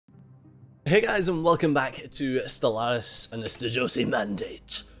Hey guys, and welcome back to Stellaris and the Stajosi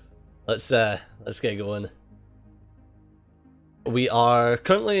Mandate. Let's get going. We are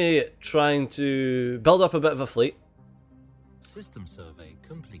currently trying to build up a bit of a fleet. System survey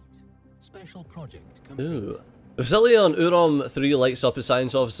complete. Special project complete. Ooh. The facility on Urom 3 lights up as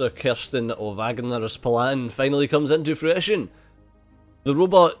Science Officer Kirsten Wagner's plan finally comes into fruition. The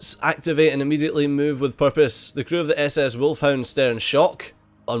robots activate and immediately move with purpose. The crew of the SS Wolfhound stare in shock,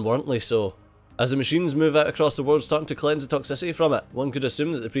 unwarrantedly so. As the machines move out across the world, starting to cleanse the toxicity from it, one could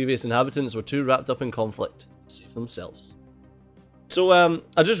assume that the previous inhabitants were too wrapped up in conflict to save themselves. So,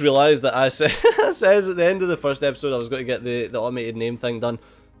 I just realised that I says at the end of the first episode I was going to get the automated name thing done.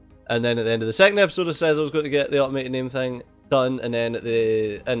 And then at the end of the second episode it says I was going to get the automated name thing done. And then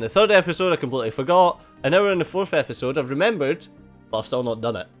in the third episode I completely forgot. And now we're in the fourth episode, I've remembered, but I've still not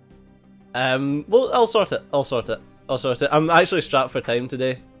done it. Well, I'll sort it. I'm actually strapped for time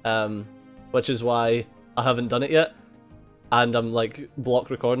today. Which is why I haven't done it yet. And I'm like block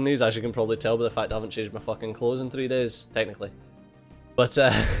recording these, as you can probably tell by the fact I haven't changed my fucking clothes in 3 days, technically. But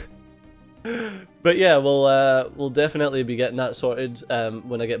but yeah, we'll definitely be getting that sorted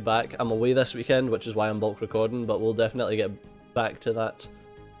when I get back. I'm away this weekend, which is why I'm bulk recording, but we'll definitely get back to that.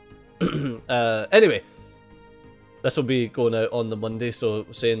 Anyway, this will be going out on the Monday, so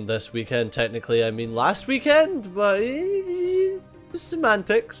saying this weekend, technically I mean last weekend, but it's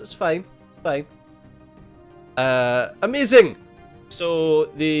semantics, it's fine. Fine. Amazing! So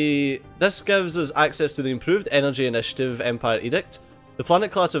this gives us access to the improved Energy Initiative Empire Edict. The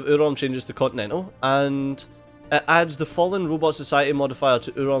planet class of Urom changes to Continental, and it adds the Fallen Robot Society modifier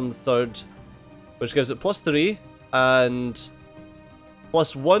to Urom 3rd, which gives it +3 and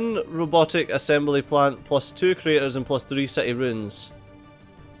 +1 robotic assembly plant, +2 creators, and +3 city ruins.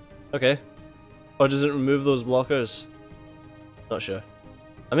 Okay. Or does it remove those blockers? Not sure.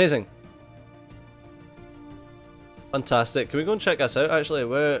 Amazing. Fantastic. Can we go and check this out actually?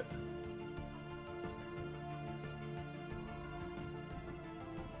 Where...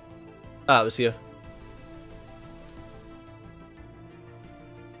 Ah, it was here.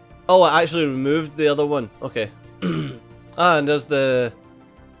 Oh, I actually removed the other one. Okay. Ah, and there's the...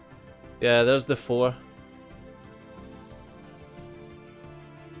 Yeah, there's the 4.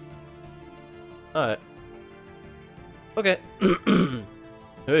 Alright. Okay. Who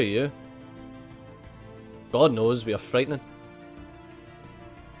are you? God knows, we are frightening.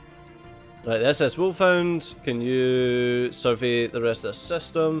 Right, the SS Wolfhound, can you survey the rest of the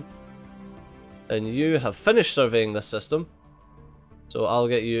system? And you have finished surveying this system. So I'll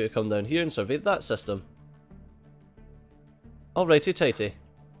get you to come down here and survey that system. Alrighty tighty.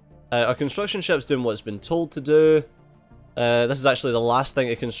 Our construction ship's doing what it's been told to do. This is actually the last thing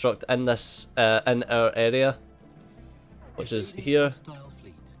to construct in this, in our area. Which is here.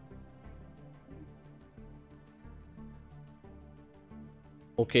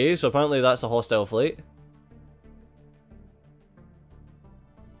 Okay, so apparently that's a hostile fleet.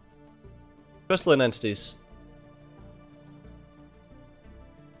 Crystalline entities.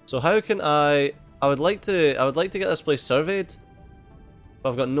 So how can I would like to get this place surveyed. But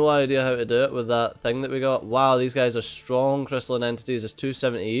I've got no idea how to do it with that thing that we got. Wow, these guys are strong crystalline entities. It's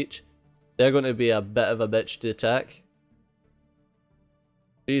 270 each. They're going to be a bit of a bitch to attack.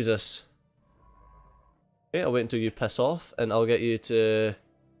 Jesus. Okay, I'll wait until you piss off and I'll get you to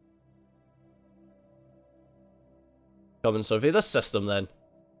come and survey this system then.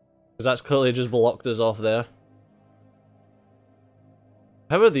 Because that's clearly just blocked us off there.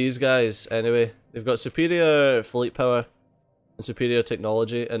 How are these guys anyway? They've got superior fleet power and superior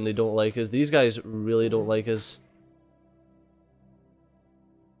technology and they don't like us. These guys really don't like us.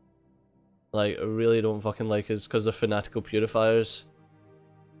 Like, really don't fucking like us because they're fanatical purifiers.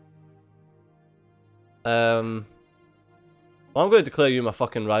 Well, I'm going to declare you my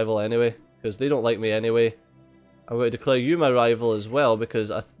fucking rival anyway, because they don't like me anyway. I'm going to declare you my rival as well,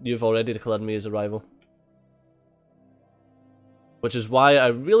 because you've already declared me as a rival. Which is why I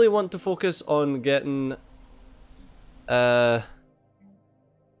really want to focus on getting some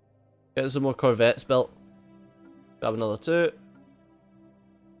more Corvettes built. Grab another 2.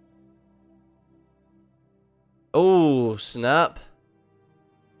 Oh, snap.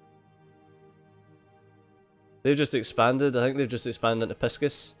 They've just expanded. I think they've just expanded into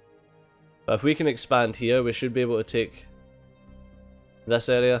Piscus. But if we can expand here, we should be able to take this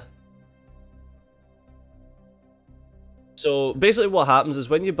area. So basically what happens is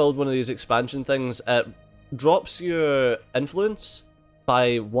when you build one of these expansion things, it drops your influence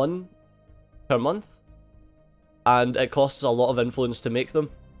by 1 per month. And it costs a lot of influence to make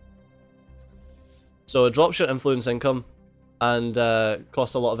them. So it drops your influence income and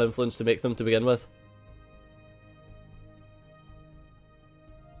cost a lot of influence to make them to begin with.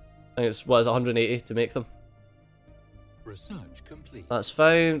 I think it's, what is it, 180 to make them. Research complete. That's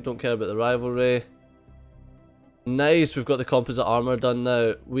fine, don't care about the rivalry. Nice, we've got the composite armor done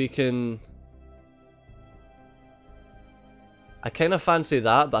now. We can... I kind of fancy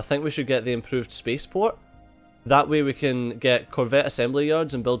that, but I think we should get the improved spaceport. That way we can get Corvette assembly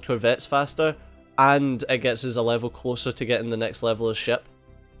yards and build Corvettes faster, and it gets us a level closer to getting the next level of ship.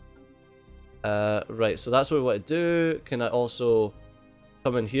 Right, so that's what we want to do. Can I also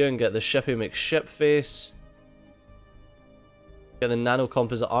come in here and get the Shippy McShip face? Get the nano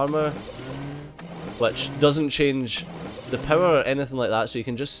composite armor, which doesn't change the power or anything like that, so you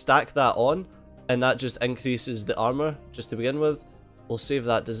can just stack that on, and that just increases the armor just to begin with. We'll save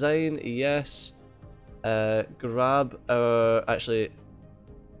that design, yes. Grab our, actually,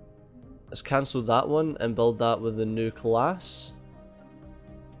 let's cancel that one and build that with the new class.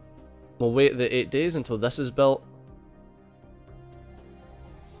 We'll wait the 8 days until this is built.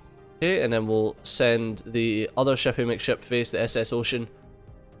 Okay, and then we'll send the other Shippy McShip face, the SS Ocean,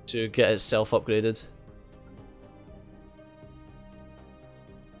 to get itself upgraded.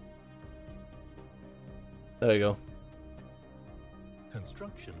 There we go.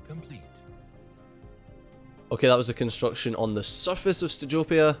 Construction complete. Okay, that was the construction on the surface of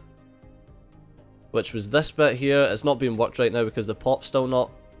Stadiopia, which was this bit here. It's not being worked right now because the pop's still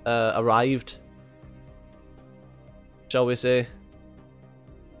not arrived, shall we say.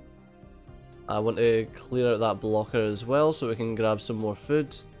 I want to clear out that blocker as well so we can grab some more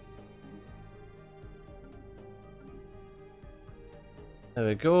food. There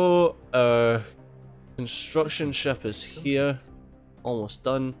we go. Our construction ship is here. Almost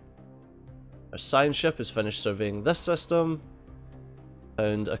done. Our science ship is finished surveying this system.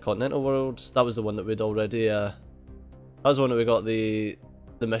 Found a continental world. That was the one that we'd already that was the one that we got the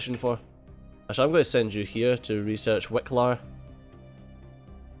mission for. Actually, I'm going to send you here to research Wicklar.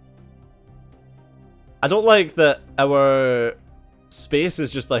 I don't like that our space is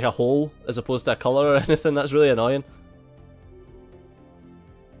just like a hole as opposed to a colour or anything. That's really annoying.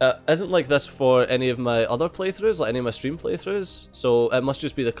 Isn't like this for any of my other playthroughs, like any of my stream playthroughs, so it must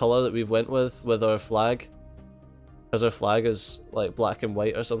just be the colour that we've went with our flag. Because our flag is like black and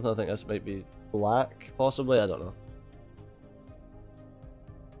white or something. I think this might be black, possibly, I don't know.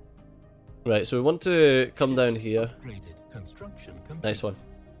 Right, so we want to come down here. Nice one.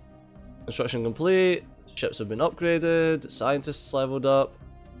 Construction complete, ships have been upgraded, scientists leveled up,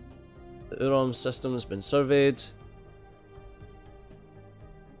 the Urom system has been surveyed.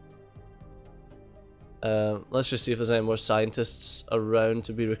 Let's just see if there's any more scientists around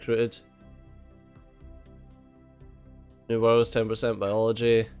to be recruited. New worlds, 10%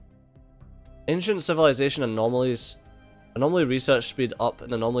 biology. Ancient civilization anomalies. Anomaly research speed up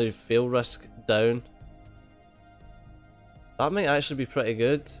and anomaly fail risk down. That might actually be pretty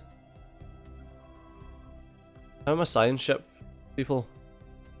good. How am I science ship people?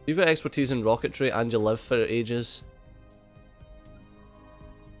 You've got expertise in rocketry and you live for ages.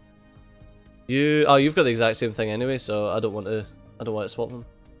 You've got the exact same thing anyway, so I don't want to swap them.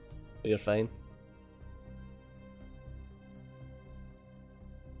 But you're fine.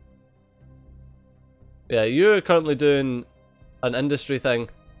 Yeah, you're currently doing an industry thing.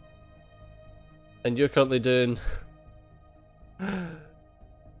 And you're currently doing...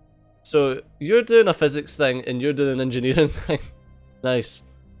 So, you're doing a physics thing and you're doing an engineering thing. Nice.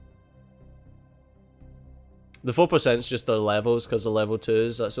 The 4% is just their levels because they're level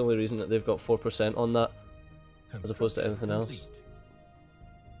 2s. That's the only reason that they've got 4% on that. As opposed to anything else.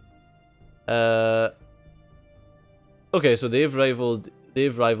 Okay, so they've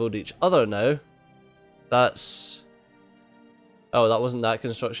rivaled each other now. That's... Oh, that wasn't that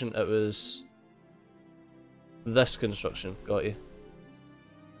construction, it was... this construction, got you.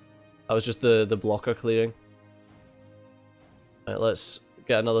 That was just the blocker clearing. Right, let's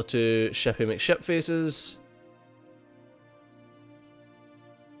get another 2 Shippy McShip faces.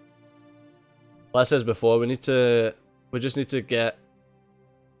 Like I said before, we just need to get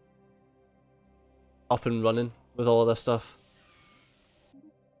up and running with all of this stuff.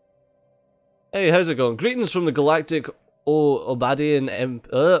 Hey, how's it going? Greetings from the Galactic Obadian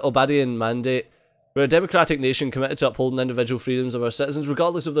Mandate. We're a democratic nation committed to upholding individual freedoms of our citizens,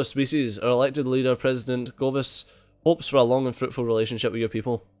 regardless of their species. Our elected leader, President Govis, hopes for a long and fruitful relationship with your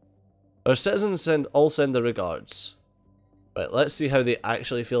people. Our citizens all send their regards. Right, let's see how they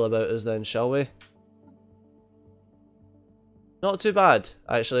actually feel about us then, shall we? Not too bad,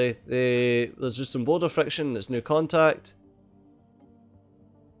 actually. There's just some border friction, there's new contact.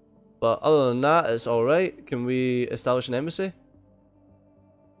 But other than that, it's alright. Can we establish an embassy?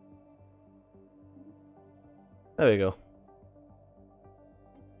 There we go.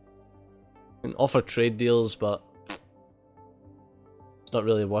 We can offer trade deals, but it's not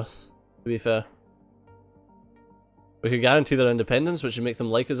really worth, to be fair. We could guarantee their independence, which would make them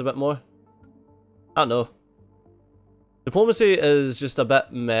like us a bit more. I don't know. Diplomacy is just a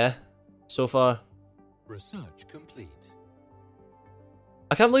bit meh so far. Research complete.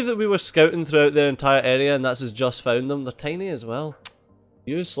 I can't believe that we were scouting throughout their entire area and that's just found them. They're tiny as well.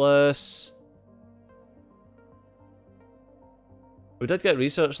 Useless. We did get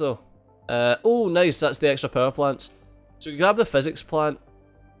research though. Oh nice, that's the extra power plants. So we grab the physics plant,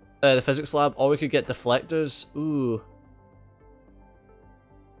 the physics lab, or we could get deflectors. Ooh.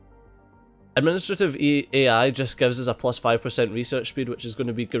 Administrative AI just gives us a plus 5% research speed, which is going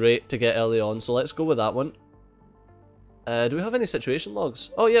to be great to get early on, so let's go with that one. Do we have any situation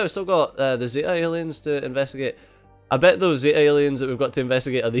logs? Oh yeah, we've still got the Zeta aliens to investigate. I bet those Zeta aliens that we've got to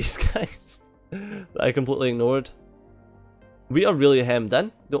investigate are these guys that I completely ignored. We are really hemmed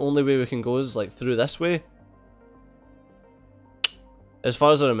in. The only way we can go is like through this way. As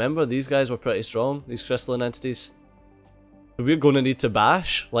far as I remember, these guys were pretty strong, these crystalline entities. So we're going to need to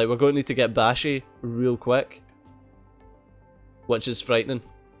bash, like we're going to need to get bashy real quick. Which is frightening.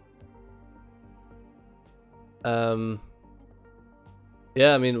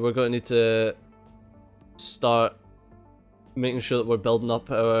 Yeah, I mean, we're going to need to start making sure that we're building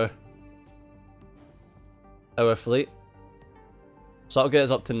up our fleet. So that'll get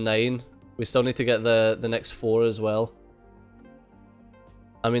us up to 9. We still need to get the next 4 as well.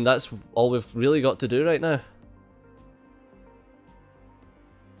 I mean, that's all we've really got to do right now.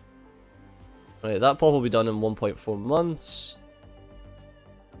 Right, that pop will be done in 1.4 months.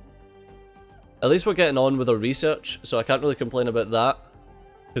 At least we're getting on with our research, so I can't really complain about that.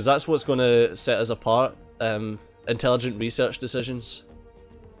 Because that's what's going to set us apart. Intelligent research decisions.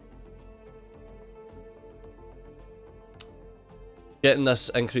 Getting this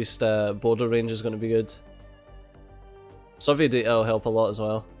increased border range is going to be good. Survey data will help a lot as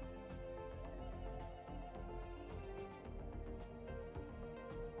well.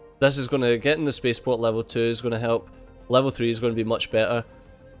 This is going to get in the spaceport. Level 2 is going to help. Level 3 is going to be much better.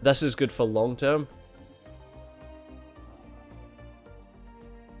 This is good for long term.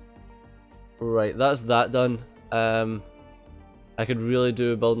 Right, that's that done. I could really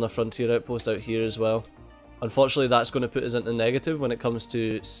do building a frontier outpost out here as well. Unfortunately, that's going to put us into negative when it comes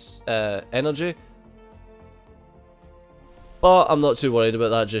to energy. But I'm not too worried about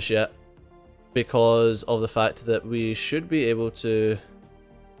that just yet, because of the fact that we should be able to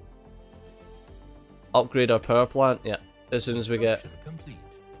upgrade our power plant. Yeah, as soon as we get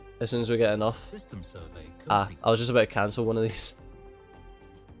enough. System survey complete. Ah, I was just about to cancel one of these.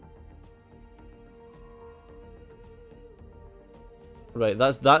 Right,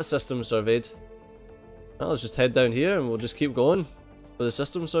 that's that system surveyed. Well, let's just head down here and we'll just keep going with the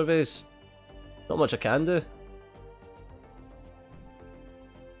system surveys. Not much I can do.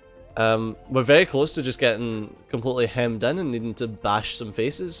 We're very close to just getting completely hemmed in and needing to bash some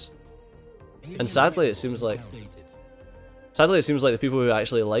faces. And sadly it seems like the people who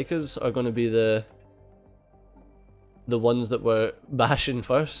actually like us are going to be the ones that we're bashing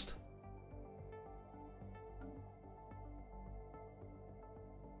first.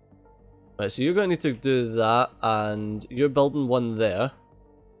 Right, so you're going to need to do that, and you're building one there,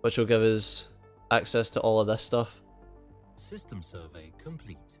 which will give us access to all of this stuff. System survey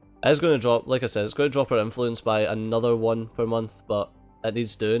complete. It's going to drop, like I said, it's going to drop our influence by another 1 per month, but it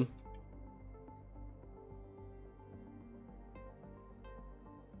needs doing.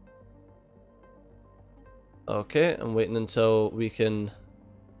 Okay, I'm waiting until we can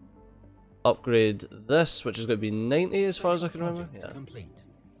upgrade this, which is going to be 90 as far as I can remember. Yeah.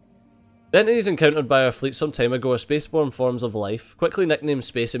 The entities encountered by our fleet some time ago are spaceborne forms of life, quickly nicknamed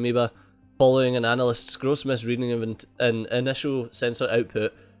space amoeba, following an analyst's gross misreading of an initial sensor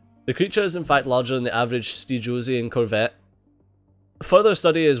output. The creature is in fact larger than the average Stejosian corvette. Further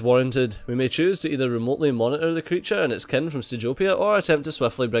study is warranted. We may choose to either remotely monitor the creature and its kin from Stejopia, or attempt to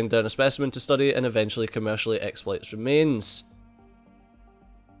swiftly bring down a specimen to study and eventually commercially exploit its remains.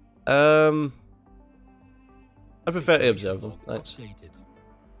 I prefer to observe them, thanks.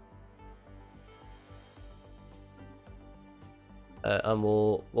 And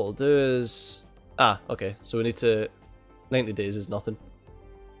what we'll do is... Ah, okay, so we need to... 90 days is nothing.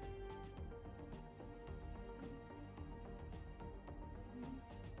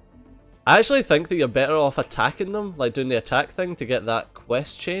 I actually think that you're better off attacking them, like doing the attack thing to get that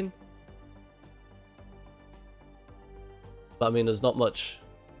quest chain. But I mean, there's not much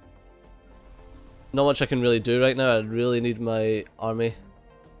Not much I can really do right now. I really need my army.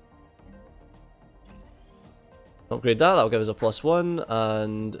 Upgrade that, that'll give us a +1,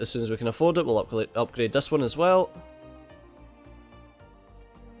 and as soon as we can afford it, we'll upgrade this one as well.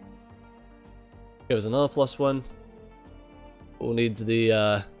 Give us another +1. We'll need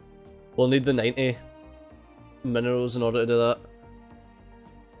the 90 minerals in order to do that.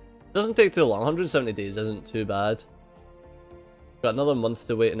 Doesn't take too long. 170 days isn't too bad. Got another month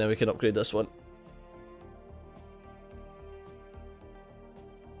to wait, and then we can upgrade this one.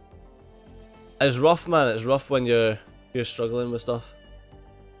 It's rough, man. It's rough when you're struggling with stuff.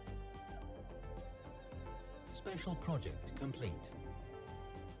 Special project complete.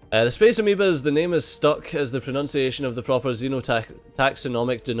 The space amoebas, the name is stuck as the pronunciation of the proper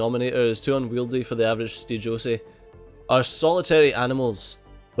xenotaxonomic denominator is too unwieldy for the average Stygiosi. Are solitary animals.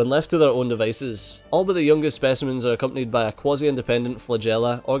 When left to their own devices, all but the youngest specimens are accompanied by a quasi-independent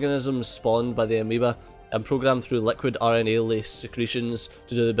flagella, organisms spawned by the amoeba and programmed through liquid RNA-laced secretions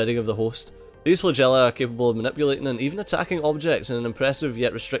to do the bidding of the host. These flagella are capable of manipulating and even attacking objects in an impressive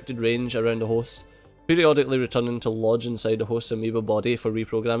yet restricted range around the host, periodically returning to lodge inside the host's amoeba body for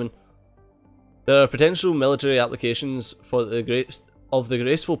reprogramming. There are potential military applications for the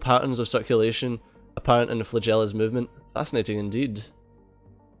graceful patterns of circulation apparent in the flagella's movement. Fascinating indeed.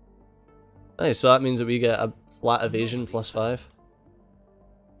 Nice, so that means that we get a flat evasion +5.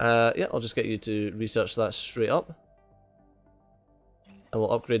 Yeah, I'll just get you to research that straight up. And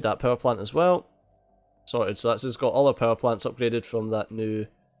we'll upgrade that power plant as well. Sorted, so that's just got all our power plants upgraded from that new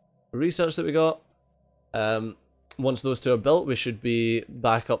research that we got. Once those two are built, we should be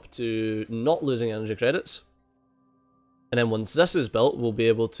back up to not losing energy credits. And then once this is built, we'll be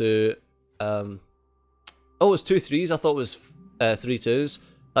able to... oh, it's 2 3s, I thought it was 3 2s.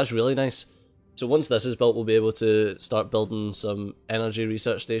 That's really nice. So once this is built, we'll be able to start building some energy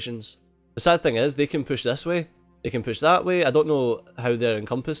research stations. The sad thing is, they can push this way. They can push that way. I don't know how they're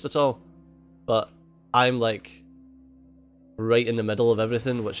encompassed at all, but I'm like right in the middle of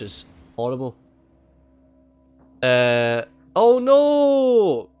everything, which is horrible. Oh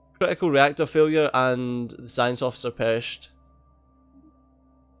no! Critical reactor failure and the science officer perished,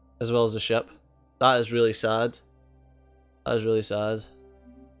 as well as the ship. That is really sad. That is really sad.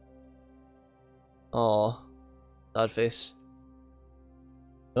 Aw, sad face.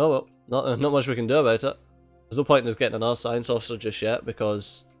 Oh well, not much we can do about it. There's no point in us getting another science officer just yet,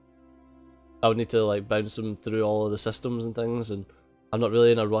 because I would need to like bounce them through all of the systems and things, and I'm not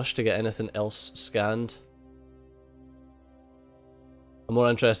really in a rush to get anything else scanned. I'm more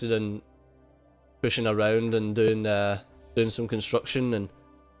interested in pushing around and doing some construction and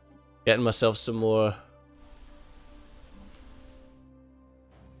getting myself some more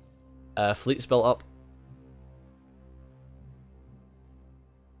fleets built up.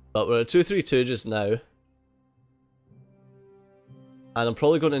 But we're at 232 just now. And I'm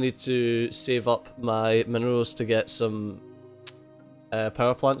probably going to need to save up my minerals to get some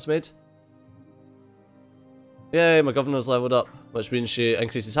power plants made. Yay, my governor's leveled up, which means she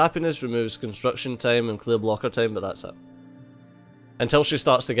increases happiness, removes construction time and clear blocker time, but that's it. Until she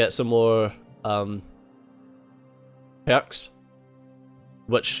starts to get some more perks.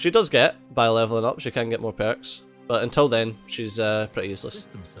 Which she does get by leveling up, she can get more perks. But until then, she's pretty useless.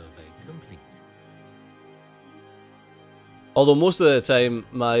 System survey complete. Although most of the time,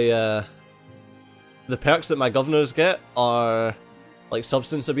 my the perks that my governors get are like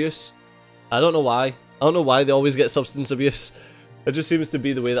substance abuse. I don't know why. I don't know why they always get substance abuse. It just seems to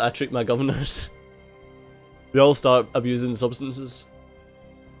be the way that I treat my governors. They all start abusing substances.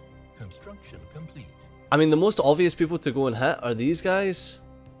 Construction complete. I mean, the most obvious people to go and hit are these guys.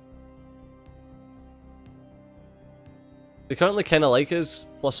 They currently kind of like us,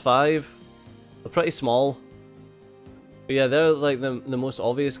 +5. They're pretty small. But yeah, they're like the most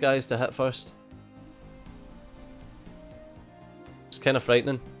obvious guys to hit first. It's kind of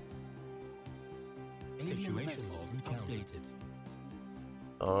frightening. Situation log updated.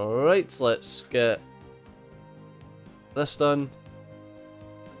 Alright, let's get this done.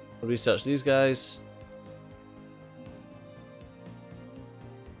 Research these guys.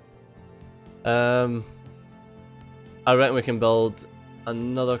 I reckon we can build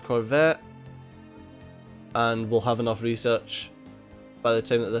another Corvette, and we'll have enough research by the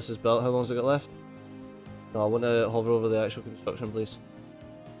time that this is built. How long has it got left? No, I want to hover over the actual construction, please.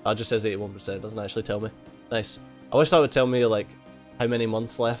 It just says 81%, doesn't actually tell me. Nice. I wish that would tell me like how many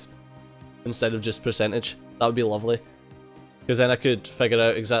months left instead of just percentage. That would be lovely. Because then I could figure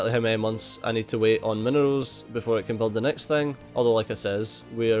out exactly how many months I need to wait on minerals before it can build the next thing. Although, like I says,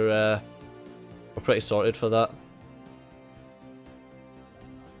 we're pretty sorted for that.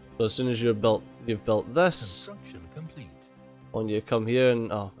 So as soon as you've built this, Construction complete. when you come here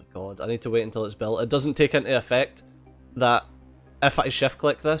and oh my god, I need to wait until it's built. It doesn't take into effect that if I shift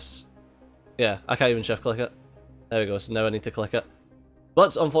click this, yeah, I can't even shift click it. There we go. So now I need to click it.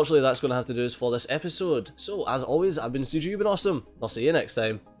 But unfortunately, that's going to have to do us for this episode. So as always, I've been CG, you've been awesome. I'll see you next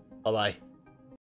time. Bye bye.